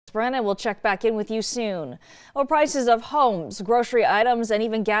Brenna will check back in with you soon. Well, prices of homes, grocery items, and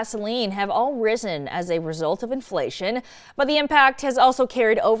even gasoline have all risen as a result of inflation, but the impact has also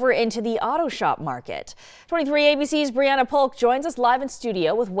carried over into the auto shop market. 23 ABC's Brianna Polk joins us live in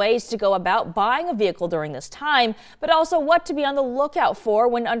studio with ways to go about buying a vehicle during this time, but also what to be on the lookout for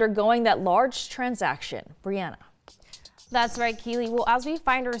when undergoing that large transaction. Brianna. That's right, Keely. Well, as we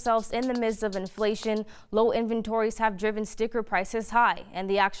find ourselves in the midst of inflation, low inventories have driven sticker prices high, and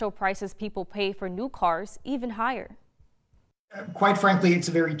the actual prices people pay for new cars even higher. Quite frankly, it's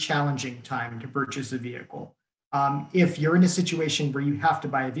a very challenging time to purchase a vehicle. If you're in a situation where you have to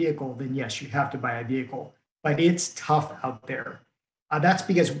buy a vehicle, then yes, you have to buy a vehicle, but it's tough out there. That's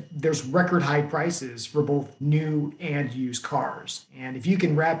because there's record high prices for both new and used cars. And if you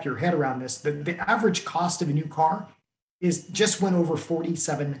can wrap your head around this, the average cost of a new car just went over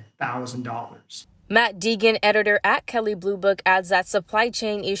 $47,000. Matt Deegan, editor at Kelley Blue Book, adds that supply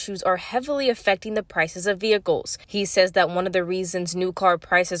chain issues are heavily affecting the prices of vehicles. He says that one of the reasons new car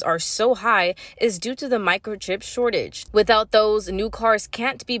prices are so high is due to the microchip shortage. Without those, new cars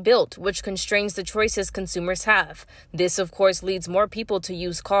can't be built, which constrains the choices consumers have. This, of course, leads more people to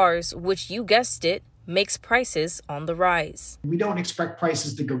use cars, which, you guessed it, makes prices on the rise. We don't expect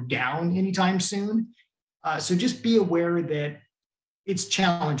prices to go down anytime soon. So just be aware that it's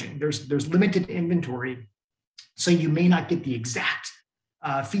challenging. There's limited inventory, so you may not get the exact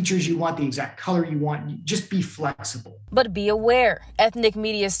features you want, the exact color you want. Just be flexible. But be aware. Ethnic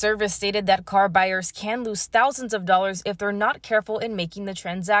Media Service stated that car buyers can lose thousands of dollars if they're not careful in making the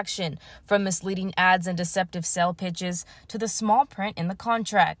transaction, from misleading ads and deceptive sale pitches to the small print in the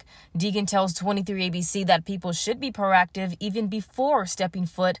contract. Deegan tells 23 ABC that people should be proactive even before stepping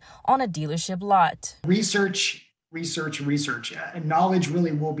foot on a dealership lot. Research, and knowledge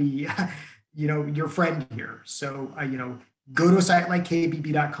really will be, your friend here. So, go to a site like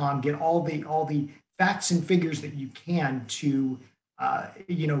kbb.com, get all the facts and figures that you can to,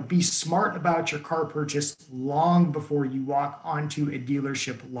 be smart about your car purchase long before you walk onto a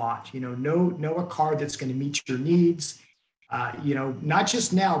dealership lot. Know a car that's going to meet your needs, not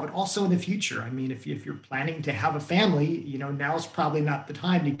just now, but also in the future. I mean, if you're planning to have a family, now's probably not the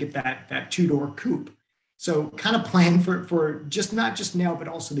time to get that two-door coupe. So kind of plan for not just now, but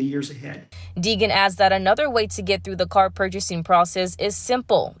also the years ahead. Deegan adds that another way to get through the car purchasing process is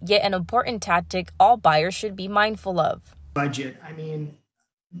simple, yet an important tactic all buyers should be mindful of. Budget. I mean,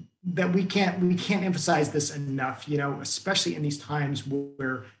 that we can't emphasize this enough, especially in these times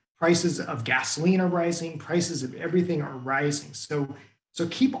where prices of gasoline are rising, prices of everything are rising. So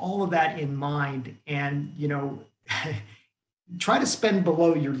keep all of that in mind and, try to spend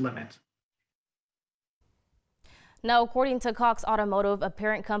below your limit. Now, according to Cox Automotive, a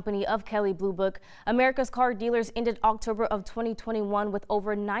parent company of Kelley Blue Book, America's car dealers ended October of 2021 with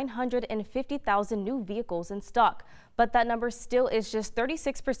over 950,000 new vehicles in stock. But that number still is just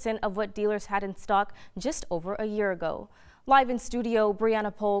 36% of what dealers had in stock just over a year ago. Live in studio,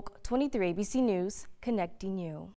 Brianna Polk, 23 ABC News, connecting you.